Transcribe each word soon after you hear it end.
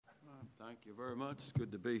Thank you very much. It's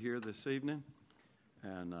good to be here this evening.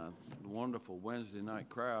 And wonderful Wednesday night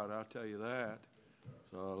crowd, I'll tell you that.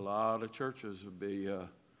 So a lot of churches would be,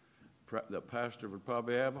 the pastor would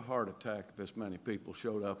probably have a heart attack if this many people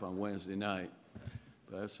showed up on Wednesday night.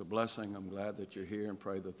 But it's a blessing. I'm glad that you're here and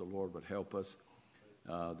pray that the Lord would help us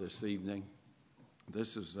this evening.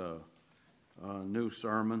 This is a new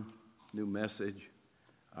sermon, new message.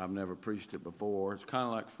 I've never preached it before. It's kind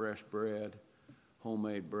of like fresh bread,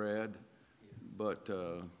 homemade bread, but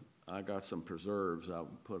I got some preserves I'll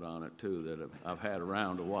put on it too that I've had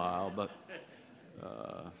around a while, but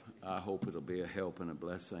I hope it'll be a help and a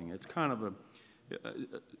blessing. It's kind of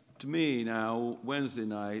to me now, Wednesday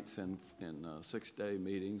nights and 6-day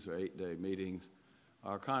meetings or 8-day meetings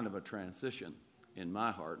are kind of a transition in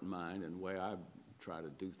my heart and mind and the way I try to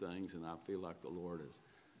do things, and I feel like the Lord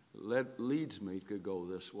leads me to go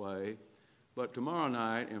this way. But tomorrow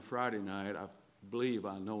night and Friday night, I believe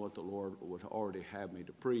I know what the Lord would already have me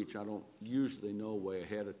to preach. I don't usually know way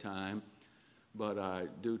ahead of time, but I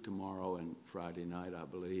do tomorrow and Friday night, I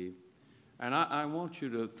believe. And I want you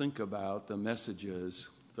to think about the messages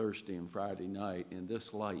Thursday and Friday night in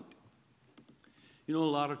this light. You know, a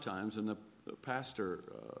lot of times, and the pastor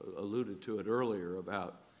alluded to it earlier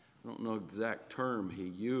about, I don't know exact term he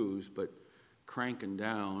used, but cranking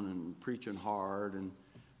down and preaching hard, and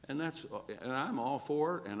I'm all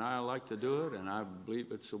for it, and I like to do it, and I believe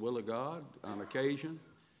it's the will of God on occasion.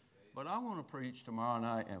 But I want to preach tomorrow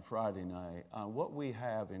night and Friday night on what we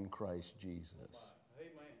have in Christ Jesus.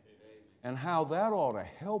 And how that ought to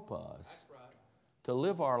help us to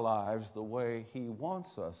live our lives the way He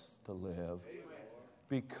wants us to live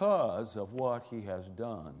because of what He has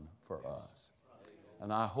done for us.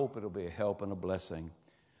 And I hope it'll be a help and a blessing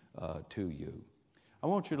to you. I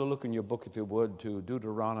want you to look in your book, if you would, to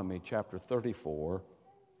Deuteronomy chapter 34.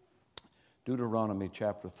 Deuteronomy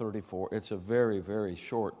chapter 34. It's a very, very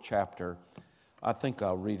short chapter. I think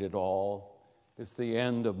I'll read it all. It's the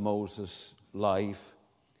end of Moses' life.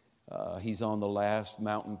 He's on the last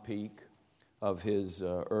mountain peak of his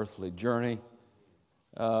earthly journey,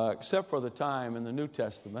 except for the time in the New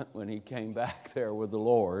Testament when he came back there with the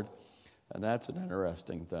Lord. And that's an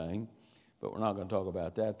interesting thing, but we're not going to talk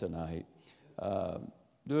about that tonight.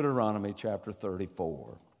 Deuteronomy chapter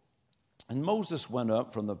 34. And Moses went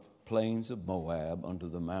up from the plains of Moab unto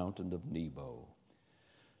the mountain of Nebo,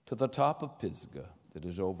 to the top of Pisgah that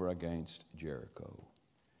is over against Jericho.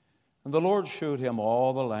 And the Lord shewed him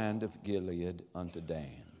all the land of Gilead unto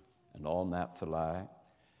Dan, and all Naphtali,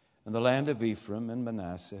 and the land of Ephraim and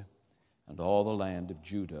Manasseh, and all the land of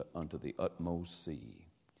Judah unto the utmost sea,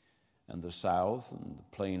 and the south, and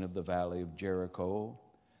the plain of the valley of Jericho,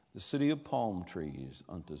 the city of palm trees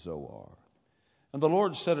unto Zoar. And the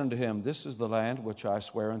Lord said unto him, This is the land which I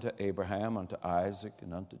swear unto Abraham, unto Isaac,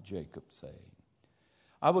 and unto Jacob, saying,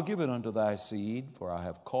 I will give it unto thy seed, for I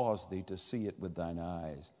have caused thee to see it with thine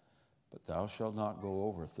eyes, but thou shalt not go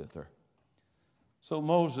over thither. So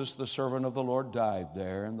Moses, the servant of the Lord, died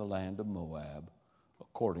there in the land of Moab,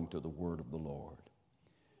 according to the word of the Lord.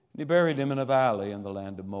 And he buried him in a valley in the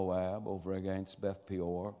land of Moab, over against Beth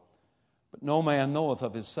Peor. But no man knoweth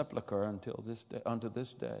of his sepulchre unto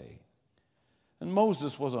this day. And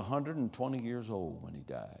Moses was 120 years old when he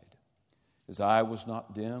died. His eye was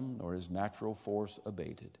not dim, nor his natural force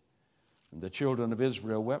abated. And the children of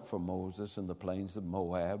Israel wept for Moses in the plains of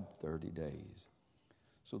Moab 30 days.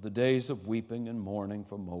 So the days of weeping and mourning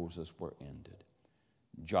for Moses were ended.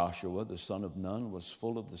 Joshua, the son of Nun, was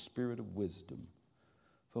full of the spirit of wisdom,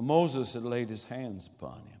 for Moses had laid his hands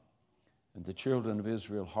upon him. And the children of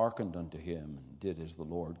Israel hearkened unto him, and did as the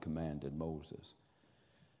Lord commanded Moses.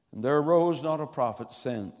 And there arose not a prophet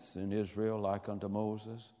since in Israel like unto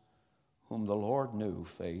Moses, whom the Lord knew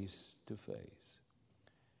face to face.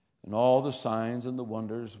 And all the signs and the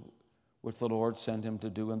wonders which the Lord sent him to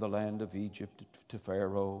do in the land of Egypt to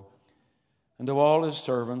Pharaoh, and to all his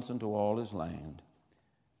servants, and to all his land,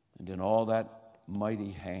 and in all that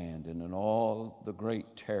mighty hand, and in all the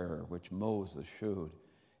great terror which Moses shewed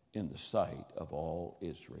in the sight of all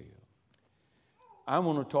Israel. I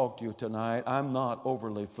want to talk to you tonight. I'm not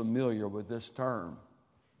overly familiar with this term.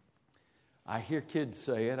 I hear kids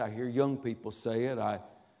say it. I hear young people say it. I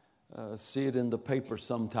see it in the paper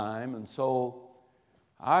sometime. And so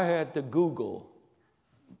I had to Google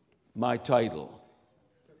my title,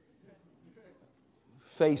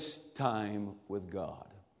 FaceTime with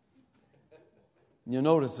God. You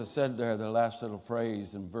notice it said there, the last little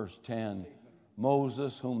phrase in verse 10,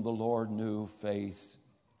 Moses, whom the Lord knew face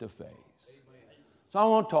to face. So I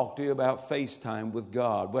want to talk to you about FaceTime with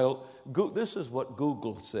God. Well, this is what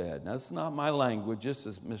Google said. Now, it's not my language. This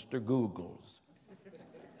is Mr. Google's.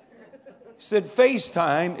 said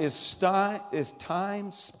FaceTime is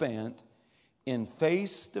time spent in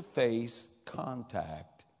face-to-face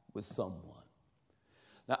contact with someone.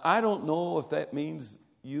 Now, I don't know if that means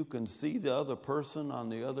you can see the other person on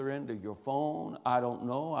the other end of your phone. I don't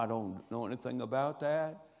know. I don't know anything about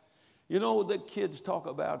that. You know, the kids talk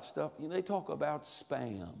about stuff. They talk about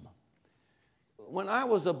spam. When I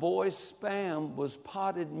was a boy, spam was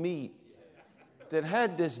potted meat that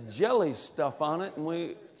had this jelly stuff on it, and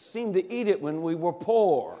we seemed to eat it when we were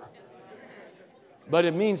poor. But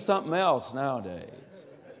it means something else nowadays.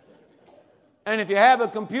 And if you have a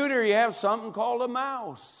computer, you have something called a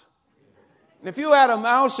mouse. And if you had a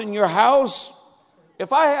mouse in your house,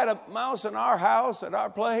 if I had a mouse in our house, at our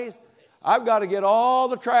place, I've got to get all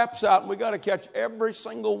the traps out, and we've got to catch every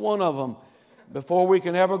single one of them before we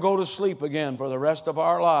can ever go to sleep again for the rest of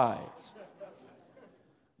our lives.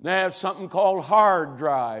 They have something called hard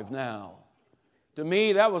drive now. To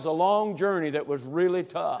me, that was a long journey that was really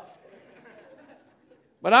tough.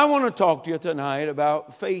 But I want to talk to you tonight about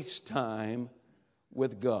FaceTime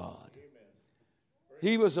with God.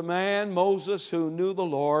 He was a man, Moses, who knew the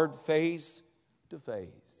Lord face to face.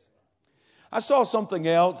 I saw something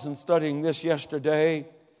else in studying this yesterday.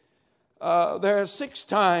 There are 6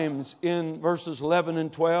 times in verses 11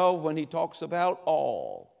 and 12 when he talks about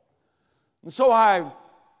all. And so I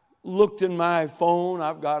looked in my phone.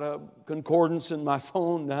 I've got a concordance in my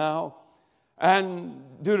phone now. And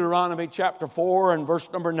Deuteronomy chapter 4 and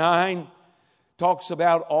verse number 9 talks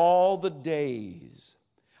about all the days.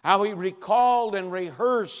 How he recalled and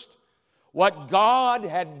rehearsed what God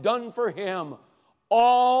had done for him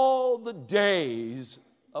all the days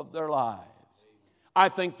of their lives. I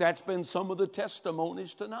think that's been some of the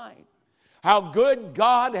testimonies tonight. How good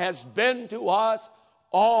God has been to us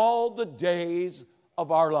all the days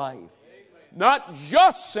of our life. Not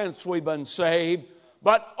just since we've been saved,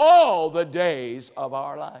 but all the days of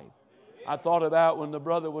our life. I thought about when the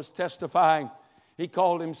brother was testifying, he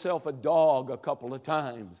called himself a dog a couple of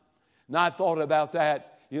times. And I thought about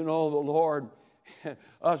that. You know, the Lord,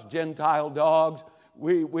 us Gentile dogs,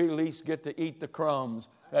 we at least get to eat the crumbs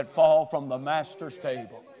that fall from the master's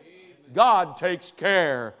table. God takes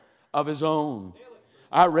care of his own.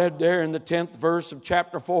 I read there in the 10th verse of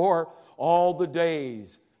chapter 4, all the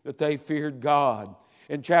days that they feared God.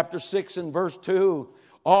 In chapter 6 and verse 2,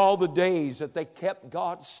 all the days that they kept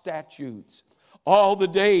God's statutes. All the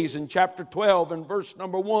days in chapter 12 and verse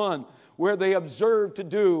number 1, where they observed to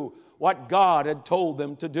do what God had told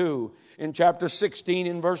them to do. In chapter 16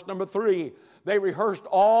 and verse number 3, they rehearsed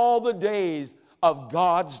all the days of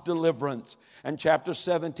God's deliverance. And chapter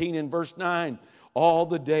 17 and verse 9, all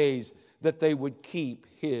the days that they would keep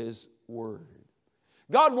his word.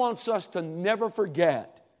 God wants us to never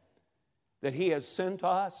forget that he has sent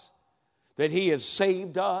us, that he has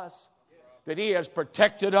saved us, that he has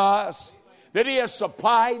protected us, that he has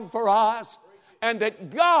supplied for us, and that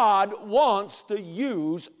God wants to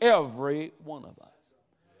use every one of us.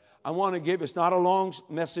 I want to give, it's not a long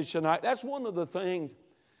message tonight. That's one of the things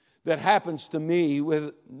that happens to me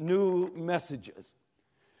with new messages.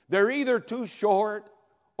 They're either too short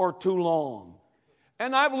or too long.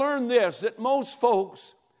 And I've learned this, that most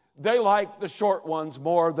folks, they like the short ones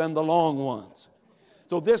more than the long ones.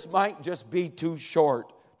 So this might just be too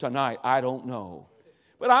short tonight. I don't know.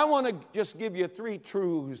 But I want to just give you 3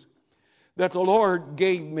 truths that the Lord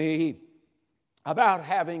gave me about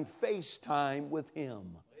having FaceTime with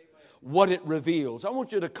him. What it reveals. I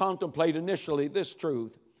want you to contemplate initially this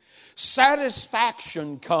truth.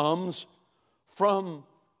 Satisfaction comes from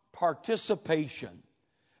participation.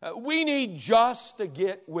 We need just to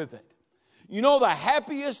get with it. You know, the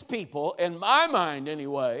happiest people, in my mind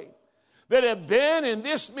anyway, that have been in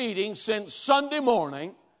this meeting since Sunday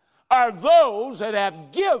morning are those that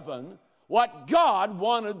have given what God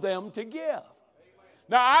wanted them to give.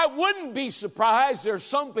 Now, I wouldn't be surprised there's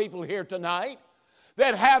some people here tonight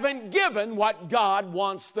that haven't given what God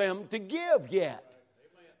wants them to give yet.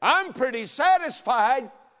 I'm pretty satisfied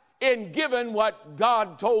in giving what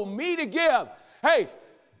God told me to give. Hey,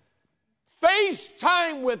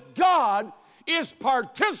 FaceTime with God is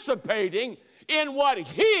participating in what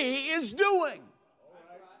he is doing.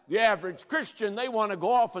 The average Christian, they want to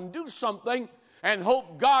go off and do something and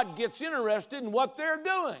hope God gets interested in what they're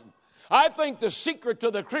doing. I think the secret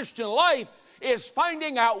to the Christian life is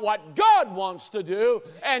finding out what God wants to do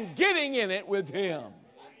and getting in it with him.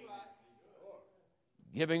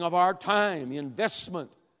 Giving of our time,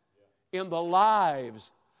 investment in the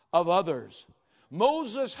lives of others.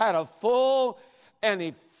 Moses had a full and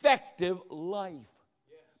effective life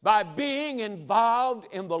by being involved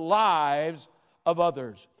in the lives of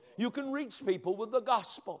others. You can reach people with the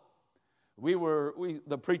gospel.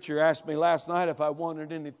 The preacher asked me last night if I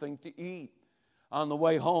wanted anything to eat on the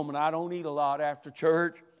way home, and I don't eat a lot after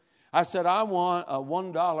church. I said, I want a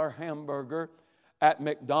 $1 hamburger at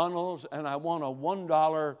McDonald's, and I want a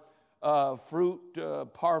 $1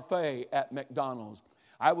 fruit parfait at McDonald's.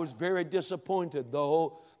 I was very disappointed,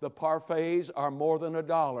 though. The parfaits are more than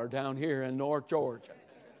 $1 down here in North Georgia.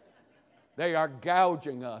 They are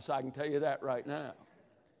gouging us, I can tell you that right now.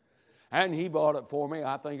 And he bought it for me.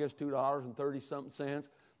 I think it's $2.30-something.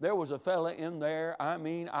 There was a fella in there, I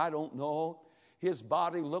don't know. His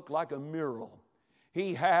body looked like a mural.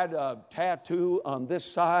 He had a tattoo on this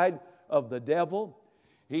side of the devil.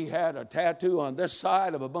 He had a tattoo on this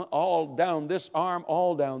side of all down this arm,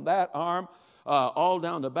 all down that arm, all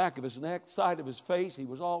down the back of his neck, side of his face. He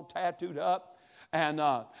was all tattooed up. And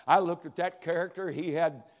I looked at that character. He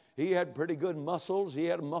had pretty good muscles. He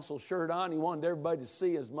had a muscle shirt on. He wanted everybody to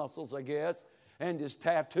see his muscles, I guess, and his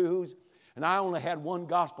tattoos. And I only had one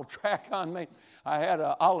gospel tract on me. I had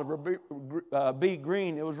Oliver B.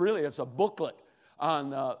 Green. It's a booklet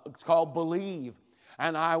on, it's called Believe.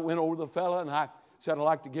 And I went over to the fella and I said, I'd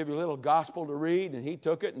like to give you a little gospel to read. And he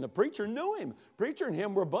took it, and the preacher knew him. Preacher and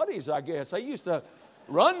him were buddies, I guess. They used to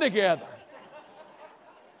run together.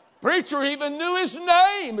 Preacher even knew his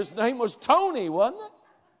name. His name was Tony, wasn't it?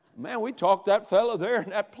 Man, we talked that fella there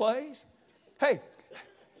in that place. Hey,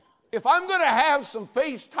 if I'm going to have some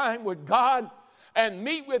face time with God and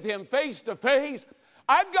meet with Him face to face,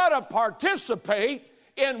 I've got to participate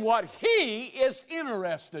in what He is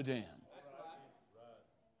interested in.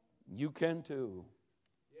 You can too.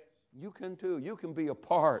 You can too. You can be a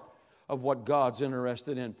part of what God's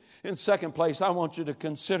interested in. In second place, I want you to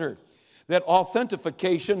consider that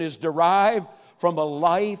authentication is derived from a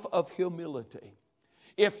life of humility.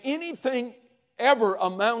 If anything ever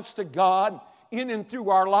amounts to God in and through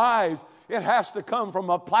our lives, it has to come from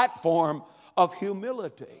a platform of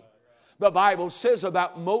humility. The Bible says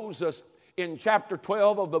about Moses in chapter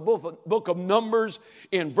 12 of the book of Numbers,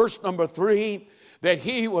 in verse number 3, that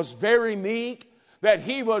he was very meek, that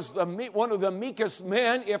he was one of the meekest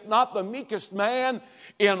men, if not the meekest man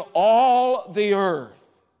in all the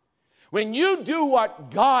earth. When you do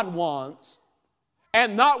what God wants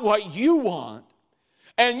and not what you want,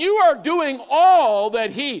 and you are doing all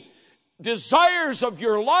that He desires of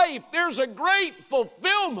your life, there's a great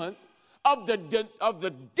fulfillment of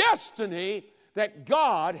the destiny that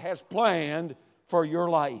God has planned for your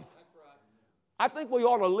life. I think we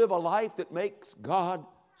ought to live a life that makes God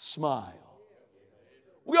smile.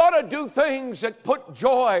 We ought to do things that put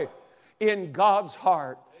joy in God's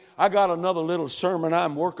heart. I got another little sermon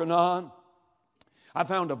I'm working on. I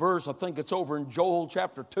found a verse, I think it's over in Joel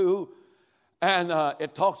chapter 2, and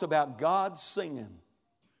it talks about God singing.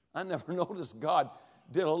 I never noticed God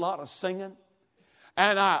did a lot of singing.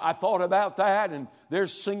 And I thought about that, and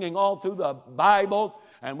there's singing all through the Bible.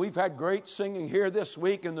 And we've had great singing here this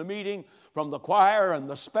week in the meeting from the choir and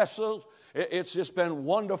the specials. It's just been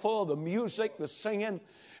wonderful, the music, the singing.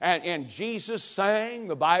 And Jesus sang,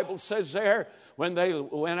 the Bible says there, when they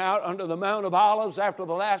went out under the Mount of Olives after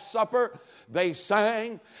the Last Supper, they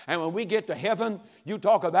sang. And when we get to heaven, you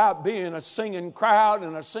talk about being a singing crowd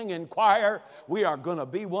and a singing choir. We are going to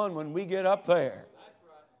be one when we get up there,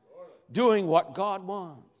 doing what God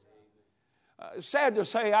wants. Sad to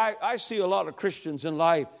say, I see a lot of Christians in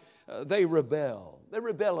life, they rebel. They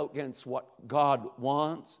rebel against what God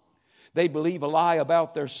wants. They believe a lie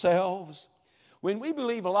about themselves. When we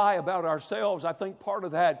believe a lie about ourselves, I think part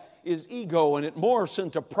of that is ego, and it morphs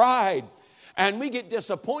into pride. And we get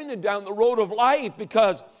disappointed down the road of life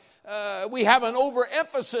because we have an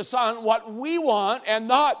overemphasis on what we want and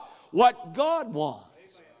not what God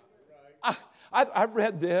wants. I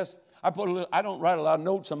read this. I don't write a lot of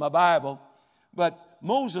notes in my Bible, but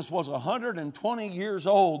Moses was 120 years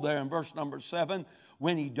old there in verse number 7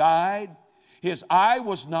 when he died. His eye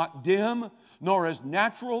was not dim, nor his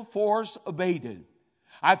natural force abated.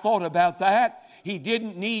 I thought about that. He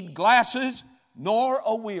didn't need glasses nor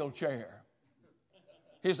a wheelchair.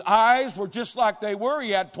 His eyes were just like they were.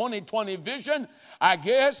 He had 20/20 vision, I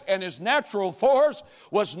guess, and his natural force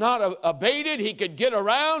was not abated. He could get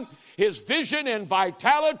around. His vision and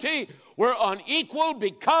vitality were unequal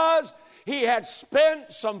because he had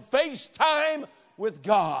spent some face time with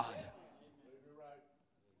God.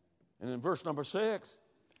 And in verse number 6,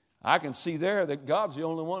 I can see there that God's the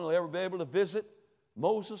only one who will ever be able to visit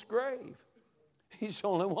Moses' grave. He's the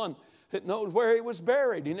only one that knows where he was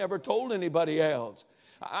buried. He never told anybody else.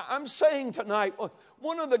 I'm saying tonight,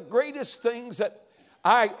 one of the greatest things that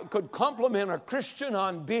I could compliment a Christian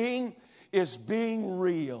on being is being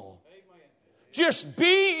real. Just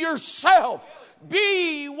be yourself.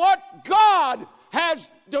 be what God has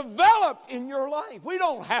developed in your life. We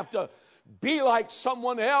don't have to be like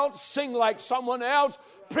someone else, sing like someone else,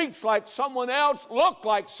 preach like someone else, look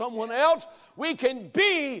like someone else. We can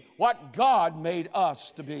be what God made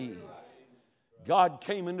us to be. God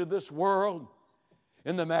came into this world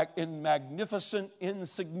in magnificent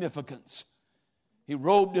insignificance. He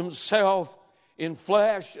robed himself in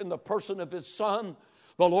flesh in the person of his Son,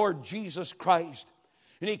 the Lord Jesus Christ.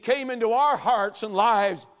 And he came into our hearts and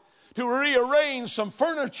lives to rearrange some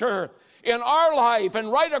furniture in our life,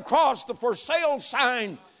 and right across the for sale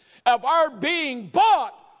sign of our being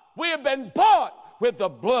bought, we have been bought with the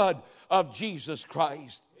blood of Jesus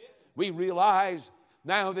Christ. We realize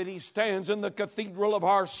now that he stands in the cathedral of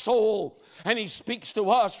our soul and he speaks to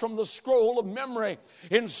us from the scroll of memory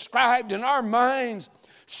inscribed in our minds.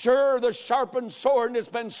 Sure, the sharpened sword, and it's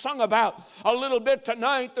been sung about a little bit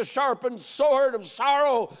tonight, the sharpened sword of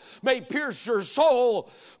sorrow may pierce your soul,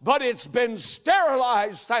 but it's been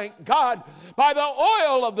sterilized, thank God, by the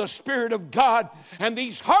oil of the Spirit of God. And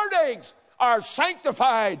these heartaches are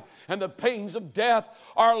sanctified, and the pains of death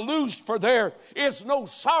are loosed, for there is no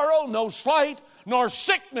sorrow, no slight, nor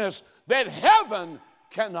sickness that heaven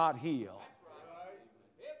cannot heal.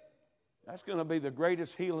 That's going to be the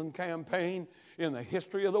greatest healing campaign in the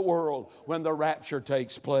history of the world when the rapture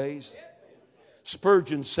takes place.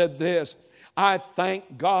 Spurgeon said this, I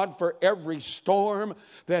thank God for every storm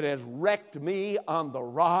that has wrecked me on the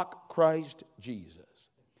rock Christ Jesus.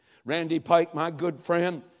 Randy Pike, my good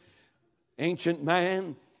friend, ancient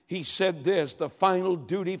man, he said this, the final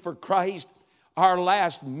duty for Christ, our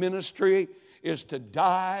last ministry, is to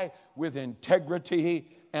die with integrity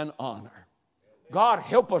and honor. God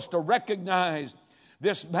help us to recognize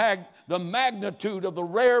the magnitude of the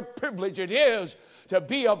rare privilege it is to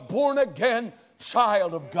be a born-again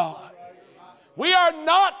child of God. We are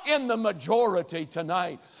not in the majority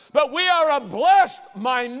tonight, but we are a blessed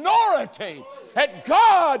minority that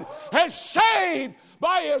God has saved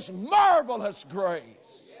by his marvelous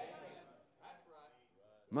grace.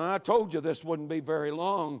 I told you this wouldn't be very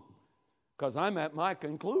long because I'm at my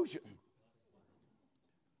conclusion.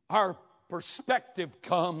 Our perspective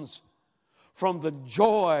comes from the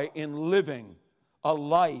joy in living a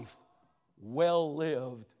life well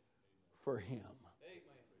lived for him.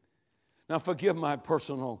 Now forgive my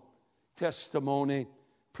personal testimony.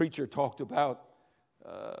 Preacher talked about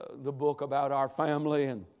the book about our family,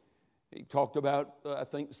 and he talked about, I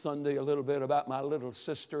think Sunday, a little bit about my little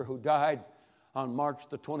sister who died on March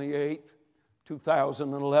the 28th,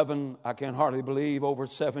 2011. I can hardly believe, over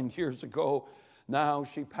 7 years ago. Now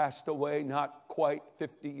she passed away, not quite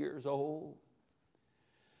 50 years old.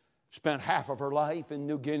 Spent half of her life in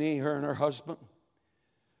New Guinea, her and her husband.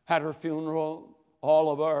 Had her funeral.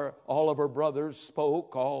 All of her brothers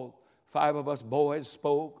spoke. All 5 of us boys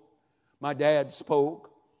spoke. My dad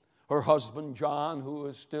spoke. Her husband, John, who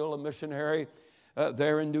is still a missionary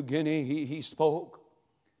there in New Guinea, he spoke.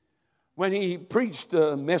 When he preached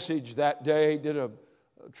a message that day, did a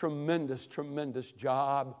tremendous, tremendous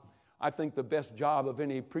job. I think the best job of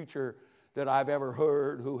any preacher that I've ever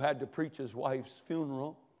heard who had to preach his wife's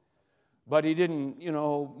funeral. But he didn't,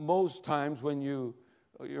 most times when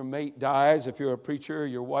your mate dies, if you're a preacher,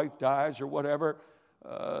 your wife dies or whatever,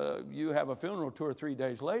 you have a funeral 2 or 3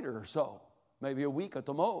 days later or so, maybe a week at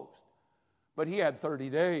the most. But he had 30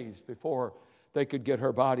 days before they could get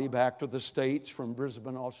her body back to the States from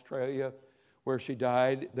Brisbane, Australia, where she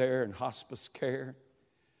died there in hospice care.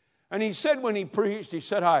 And he said when he preached, he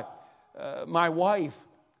said, my wife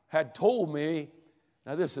had told me,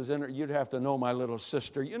 now this is, you'd have to know my little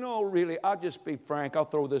sister. Really, I'll just be frank. I'll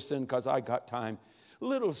throw this in because I got time.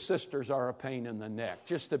 Little sisters are a pain in the neck,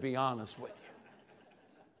 just to be honest with you.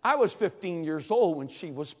 I was 15 years old when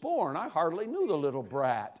she was born. I hardly knew the little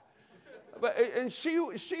brat. And she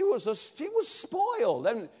was spoiled.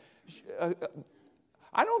 And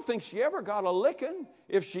I don't think she ever got a licking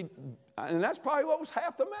and that's probably what was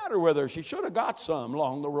half the matter with her. She should have got some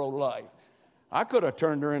along the road of life. I could have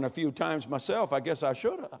turned her in a few times myself. I guess I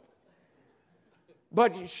should have.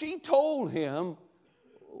 But she told him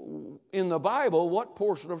in the Bible what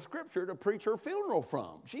portion of Scripture to preach her funeral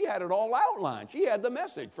from. She had it all outlined. She had the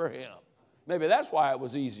message for him. Maybe that's why it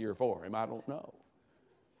was easier for him. I don't know.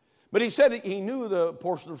 But he said that he knew the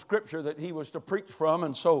portion of Scripture that he was to preach from,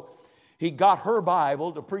 and so he got her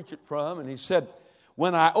Bible to preach it from, and he said,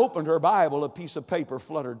 when I opened her Bible, a piece of paper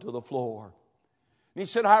fluttered to the floor. And he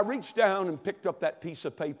said, I reached down and picked up that piece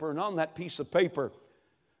of paper, and on that piece of paper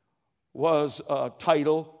was a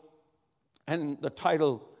title, and the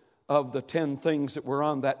title of the 10 things that were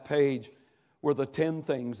on that page were the 10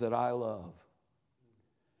 things that I love.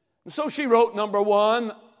 So she wrote, number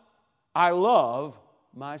one, I love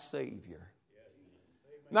my Savior.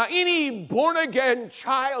 Now, any born-again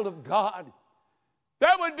child of God,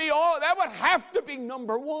 that would have to be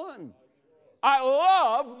number one. I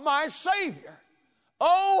love my Savior.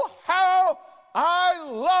 Oh, how I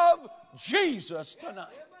love Jesus tonight.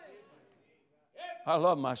 I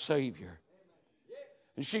love my Savior.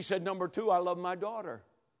 And she said, number two, I love my daughter.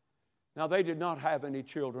 Now, they did not have any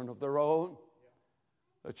children of their own.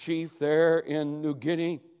 A chief there in New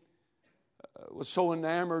Guinea was so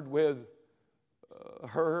enamored with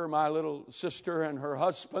her, my little sister, and her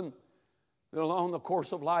husband, that along the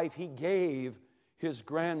course of life, he gave his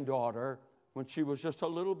granddaughter, when she was just a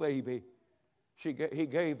little baby, he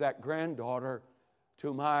gave that granddaughter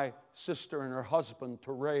to my sister and her husband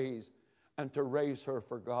to raise her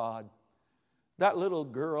for God. That little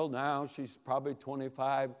girl now, she's probably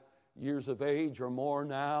 25 years of age or more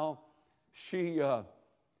now. She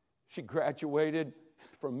graduated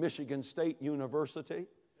from Michigan State University.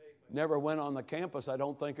 Never went on the campus, I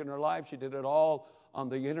don't think, in her life. She did it all on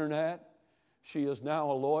the internet. She is now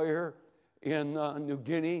a lawyer in New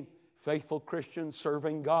Guinea, faithful Christian,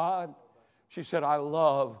 serving God. She said, I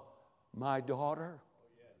love my daughter.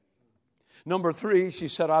 Number three, she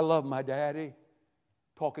said, I love my daddy.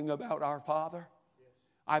 Talking about our Father.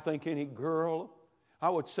 I think any girl, I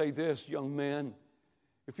would say this, young men,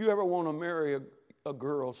 if you ever want to marry a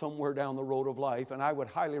girl somewhere down the road of life, and I would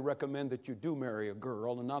highly recommend that you do marry a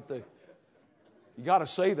girl, and not the, you got to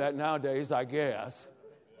say that nowadays, I guess.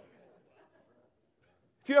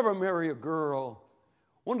 If you ever marry a girl,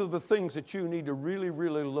 one of the things that you need to really,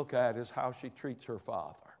 really look at is how she treats her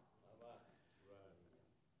father.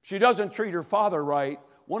 If she doesn't treat her father right,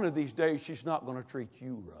 one of these days she's not going to treat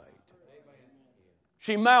you right.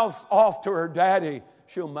 She mouths off to her daddy,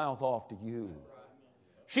 she'll mouth off to you.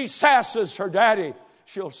 She sasses her daddy,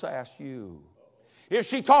 she'll sass you. If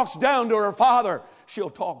she talks down to her father, she'll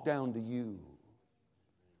talk down to you.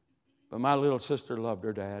 But my little sister loved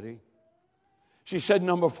her daddy. She said,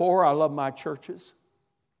 number four, I love my churches.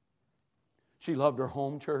 She loved her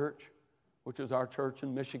home church, which is our church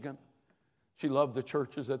in Michigan. She loved the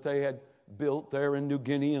churches that they had built there in New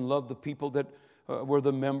Guinea and loved the people that were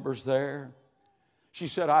the members there. She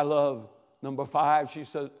said, number five, she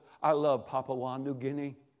said, I love Papua New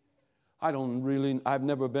Guinea. I've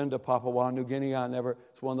never been to Papua New Guinea.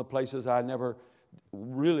 It's one of the places I never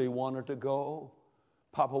really wanted to go.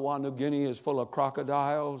 Papua New Guinea is full of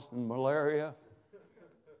crocodiles and malaria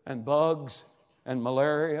and bugs and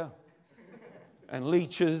malaria and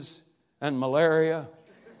leeches and malaria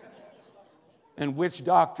and witch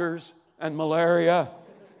doctors and malaria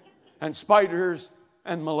and spiders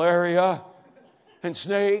and malaria and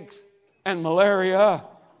snakes and malaria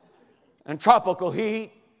and tropical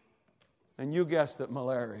heat. And you guessed it,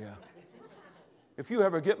 malaria. If you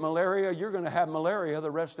ever get malaria, you're going to have malaria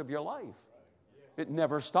the rest of your life. It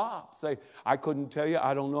never stops. I couldn't tell you,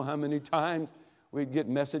 I don't know how many times we'd get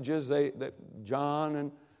messages that John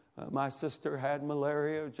and my sister had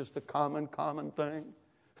malaria. Just a common thing.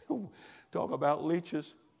 Talk about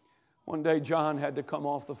leeches. One day John had to come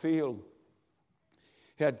off the field.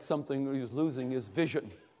 He was losing his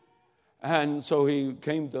vision. And so he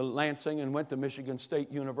came to Lansing and went to Michigan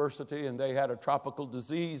State University, and they had a tropical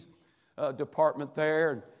disease department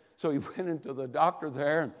there. And so he went into the doctor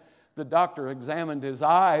there, and the doctor examined his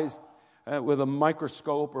eyes with a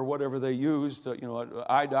microscope or whatever they used. An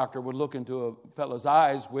eye doctor would look into a fellow's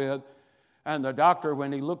eyes with. And the doctor,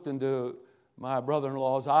 when he looked into my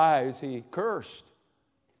brother-in-law's eyes, he cursed.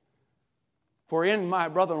 For in my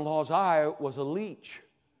brother-in-law's eye was a leech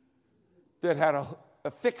that had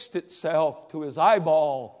affixed itself to his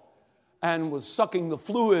eyeball and was sucking the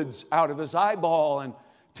fluids out of his eyeball and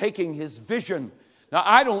taking his vision. Now,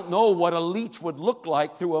 I don't know what a leech would look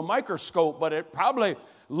like through a microscope, but it probably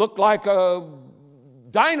looked like a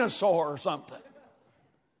dinosaur or something.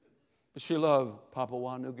 But she loved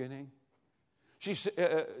Papua New Guinea.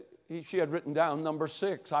 She had written down number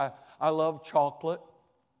 6, I love chocolate.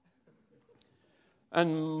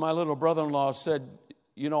 And my little brother-in-law said,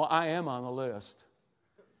 I am on the list.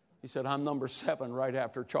 He said, I'm number 7 right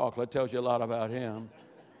after chocolate. Tells you a lot about him.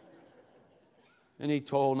 And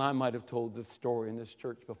I might have told this story in this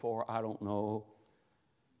church before, I don't know.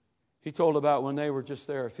 He told about when they were just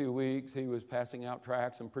there a few weeks, he was passing out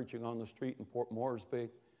tracts and preaching on the street in Port Moresby.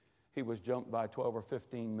 He was jumped by 12 or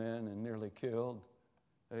 15 men and nearly killed.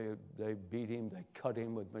 They beat him, they cut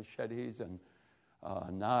him with machetes and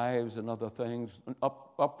knives and other things,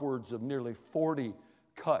 upwards of nearly 40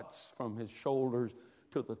 cuts from his shoulders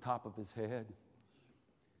to the top of his head.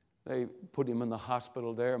 They put him in the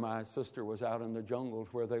hospital there. My sister was out in the jungles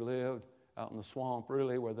where they lived, out in the swamp,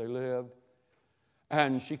 really, where they lived.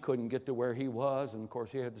 And she couldn't get to where he was. And, of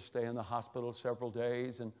course, he had to stay in the hospital several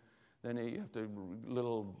days. And then he had a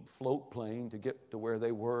little float plane to get to where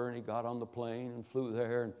they were. And he got on the plane and flew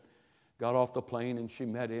there and got off the plane. And she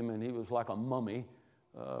met him, and he was like a mummy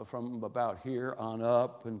from about here on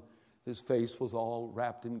up. And his face was all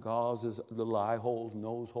wrapped in gauze, his little eye holes,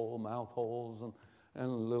 nose hole, mouth holes,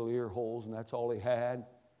 and little ear holes, and that's all he had.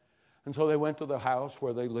 And so they went to the house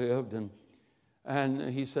where they lived, and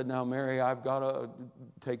he said, now, Mary, I've got to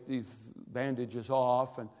take these bandages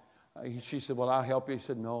off. And she said, well, I'll help you. He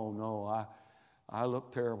said, no, I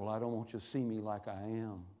look terrible. I don't want you to see me like I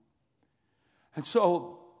am. And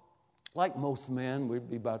so, like most men, we'd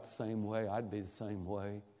be about the same way. I'd be the same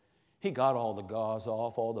way. He got all the gauze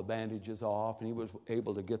off, all the bandages off, and he was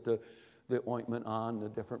able to get the ointment on the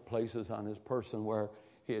different places on his person where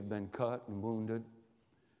he had been cut and wounded.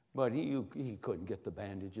 But he couldn't get the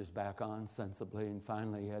bandages back on sensibly, and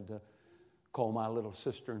finally he had to call my little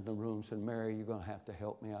sister in the room and said, Mary, you're going to have to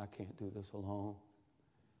help me. I can't do this alone.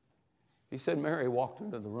 He said, Mary walked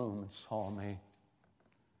into the room and saw me.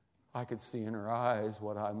 I could see in her eyes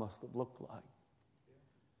what I must have looked like.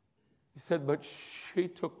 He said, but she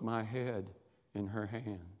took my head in her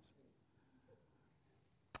hands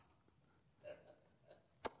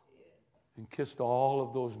and kissed all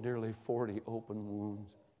of those nearly 40 open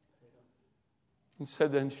wounds. He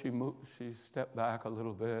said then she stepped back a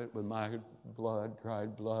little bit with my blood,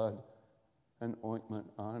 dried blood, and ointment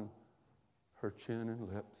on her chin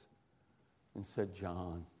and lips and said,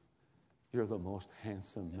 John, you're the most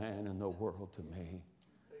handsome man in the world to me,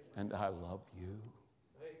 and I love you.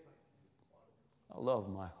 I love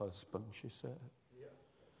my husband, she said.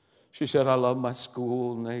 She said, I love my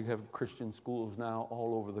school, and they have Christian schools now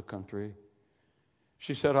all over the country.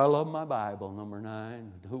 She said, I love my Bible, number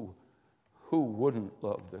 9. Who wouldn't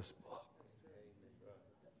love this book?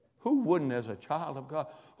 Who wouldn't, as a child of God,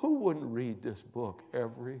 who wouldn't read this book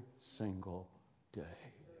every single day?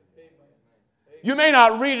 You may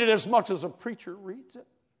not read it as much as a preacher reads it,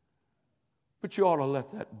 but you ought to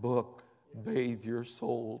let that book bathe your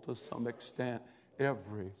soul to some extent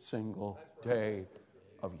every single day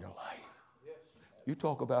of your life. You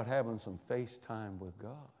talk about having some face time with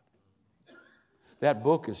God. That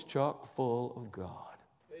book is chock full of God.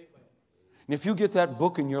 And if you get that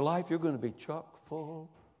book in your life, you're going to be chock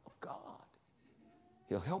full of God.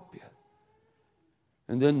 He'll help you.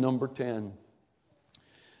 And then number 10.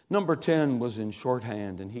 Number 10 was in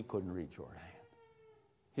shorthand, and he couldn't read shorthand.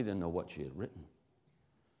 He didn't know what she had written.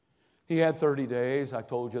 He had 30 days, I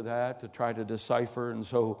told you that, to try to decipher, and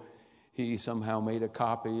so he somehow made a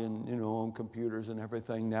copy, and on computers and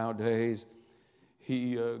everything nowadays.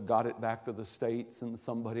 He got it back to the States, and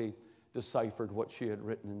somebody deciphered what she had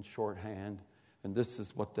written in shorthand, and this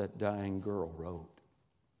is what that dying girl wrote.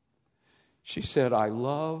 She said, I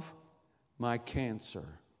love my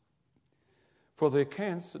cancer, for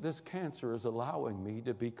this cancer is allowing me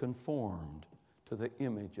to be conformed to the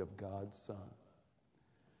image of God's Son.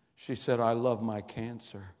 She said, I love my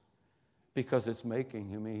cancer because it's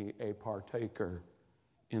making me a partaker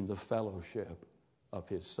in the fellowship of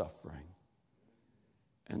his suffering.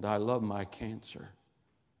 And I love my cancer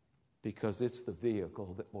because it's the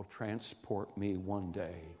vehicle that will transport me one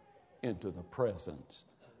day into the presence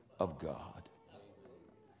of God.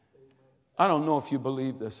 I don't know if you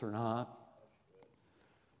believe this or not,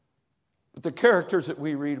 but the characters that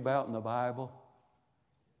we read about in the Bible,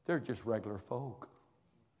 they're just regular folk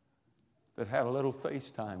that had a little face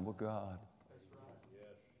time with God.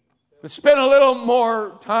 That spent a little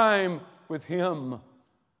more time with Him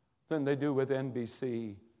than they do with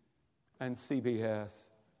NBC and CBS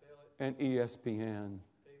and ESPN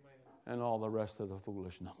and all the rest of the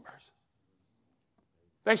foolish numbers.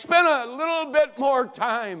 They spent a little bit more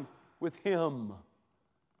time with Him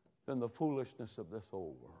than the foolishness of this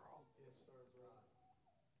old world.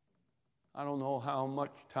 I don't know how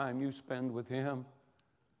much time you spend with Him,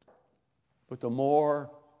 but the more,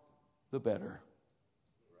 the better.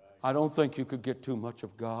 I don't think you could get too much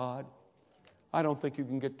of God. I don't think you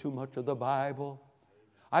can get too much of the Bible.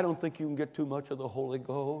 I don't think you can get too much of the Holy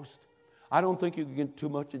Ghost. I don't think you can get too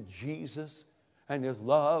much of Jesus and His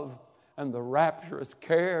love and the rapturous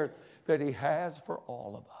care that He has for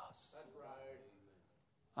all of us.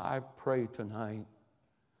 I pray tonight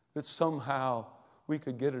that somehow we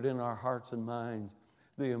could get it in our hearts and minds,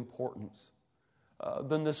 the importance,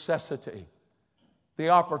 the necessity, the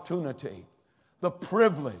opportunity, the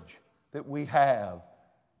privilege that we have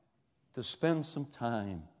to spend some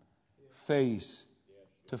time face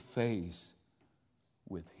to face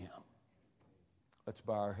with Him. Let's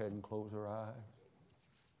bow our head and close our eyes.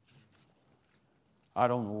 I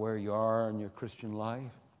don't know where you are in your Christian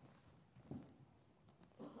life.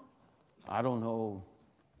 I don't know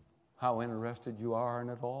how interested you are in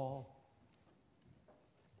it all.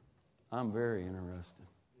 I'm very interested.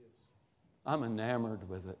 I'm enamored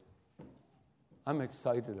with it. I'm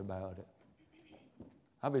excited about it.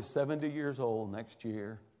 I'll be 70 years old next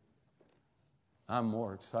year. I'm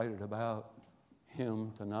more excited about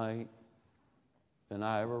Him tonight than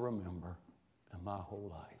I ever remember in my whole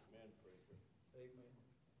life.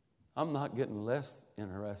 I'm not getting less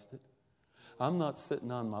interested. I'm not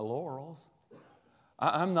sitting on my laurels.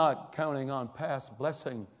 I'm not counting on past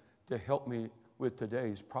blessing to help me with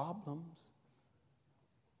today's problems.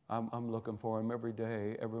 I'm looking for Him every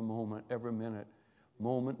day, every moment, every minute,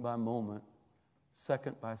 moment by moment,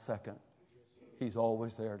 second by second. He's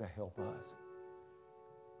always there to help us.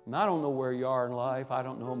 And I don't know where you are in life. I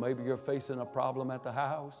don't know. Maybe you're facing a problem at the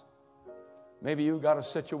house. Maybe you've got a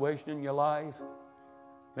situation in your life.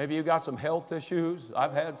 Maybe you've got some health issues.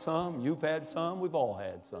 I've had some. You've had some. We've all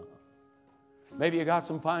had some. Maybe you got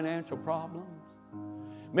some financial problems.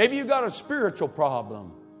 Maybe you got a spiritual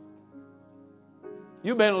problem.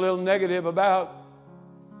 You've been a little negative about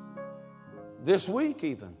this week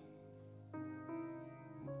even.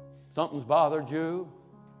 Something's bothered you.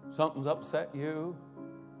 Something's upset you.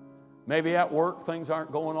 Maybe at work things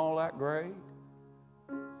aren't going all that great.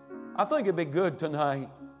 I think it'd be good tonight,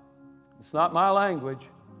 it's not my language,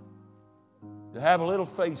 to have a little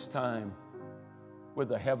FaceTime with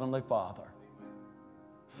the Heavenly Father.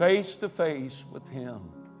 Face to face with Him.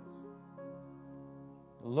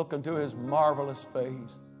 Look into His marvelous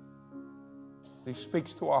face. He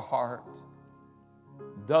speaks to our hearts.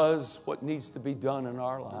 Does what needs to be done in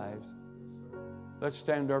our lives. Let's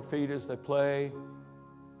stand to our feet as they play.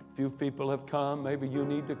 A few people have come. Maybe you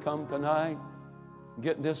need to come tonight.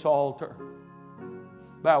 Get in this altar.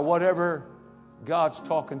 About whatever God's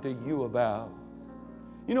talking to you about.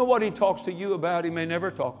 You know what He talks to you about, He may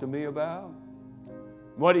never talk to me about.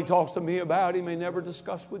 What He talks to me about, He may never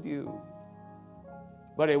discuss with you.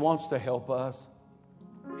 But He wants to help us.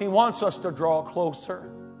 He wants us to draw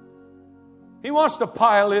closer. He wants to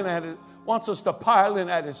pile in at it, wants us to pile in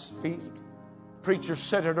at His feet. Preacher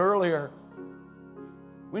said it earlier.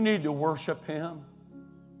 We need to worship Him.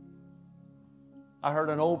 I heard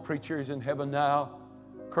an old preacher, he's in heaven now,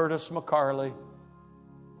 Curtis McCarley.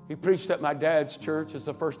 He preached at my dad's church. It's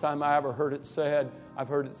the first time I ever heard it said. I've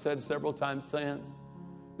heard it said several times since.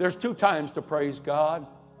 There's 2 times to praise God.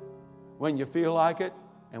 When you feel like it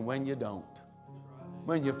and when you don't.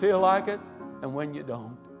 When you feel like it and when you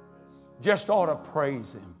don't. Just ought to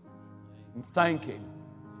praise Him and thank Him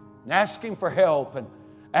and ask Him for help and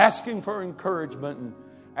ask Him for encouragement and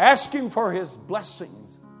ask Him for His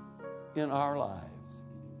blessings in our lives.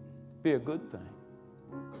 Be a good thing.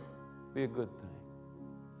 Be a good thing.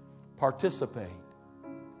 Participate.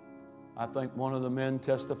 I think one of the men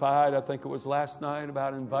testified, I think it was last night,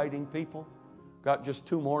 about inviting people. Got just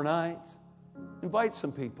 2 more nights. Invite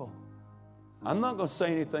some people. I'm not going to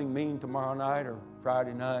say anything mean tomorrow night or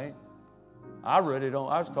Friday night. I really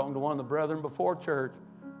don't. I was talking to one of the brethren before church.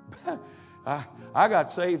 I got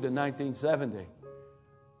saved in 1970.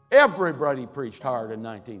 Everybody preached hard in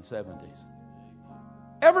 1970s.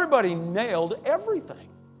 Everybody nailed everything.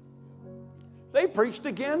 They preached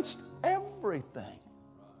against everything.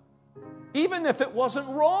 Even if it wasn't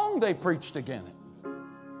wrong, they preached against it.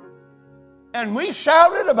 And we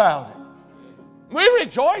shouted about it. We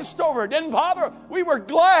rejoiced over it. Didn't bother. We were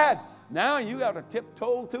glad. Now you got to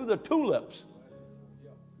tiptoe through the tulips.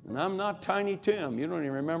 And I'm not Tiny Tim. You don't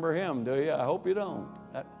even remember him, do you? I hope you don't.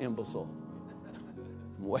 That imbecile.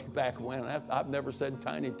 Way back when. I've never said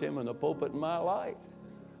Tiny Tim in the pulpit in my life.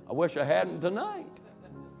 I wish I hadn't tonight.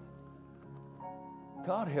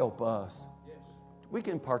 God help us. We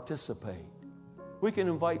can participate. We can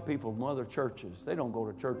invite people from other churches. They don't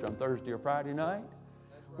go to church on Thursday or Friday night.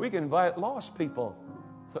 We can invite lost people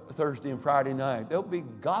Thursday and Friday night. There'll be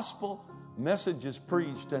gospel messages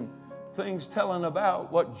preached and things telling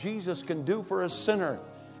about what Jesus can do for a sinner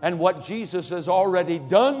and what Jesus has already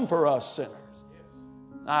done for us sinners.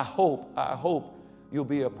 I hope you'll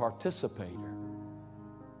be a participator.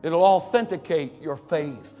 It'll authenticate your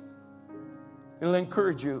faith. It'll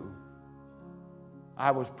encourage you.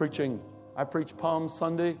 I preached Palm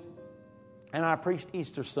Sunday and I preached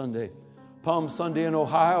Easter Sunday. Palm Sunday in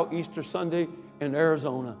Ohio, Easter Sunday in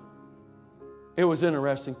Arizona. It was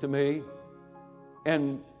interesting to me.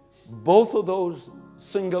 And both of those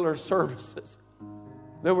singular services,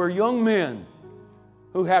 there were young men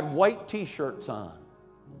who had white T-shirts on,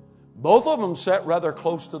 Both of them sat rather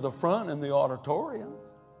close to the front in the auditorium.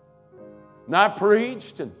 And I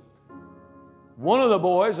preached, and one of the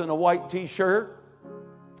boys in a white T-shirt,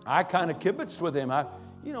 I kind of kibitzed with him.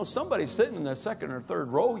 Somebody sitting in the second or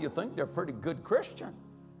third row, you think they're a pretty good Christian.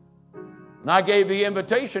 And I gave the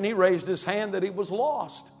invitation. He raised his hand that he was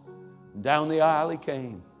lost. Down the aisle he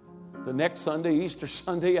came. The next Sunday, Easter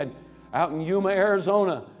Sunday, and out in Yuma,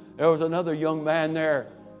 Arizona, there was another young man there.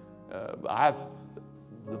 The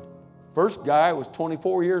first guy was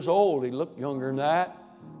 24 years old. He looked younger than that.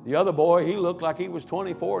 The other boy, he looked like he was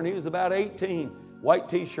 24, and he was about 18. White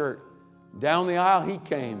T-shirt. Down the aisle he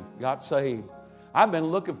came, got saved. I've been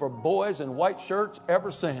looking for boys in white shirts ever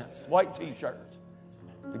since, white T-shirts,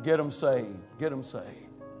 to get them saved,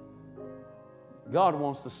 God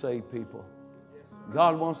wants to save people.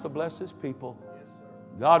 God wants to bless His people.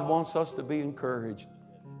 God wants us to be encouraged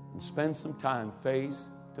and spend some time face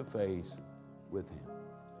to face with Him.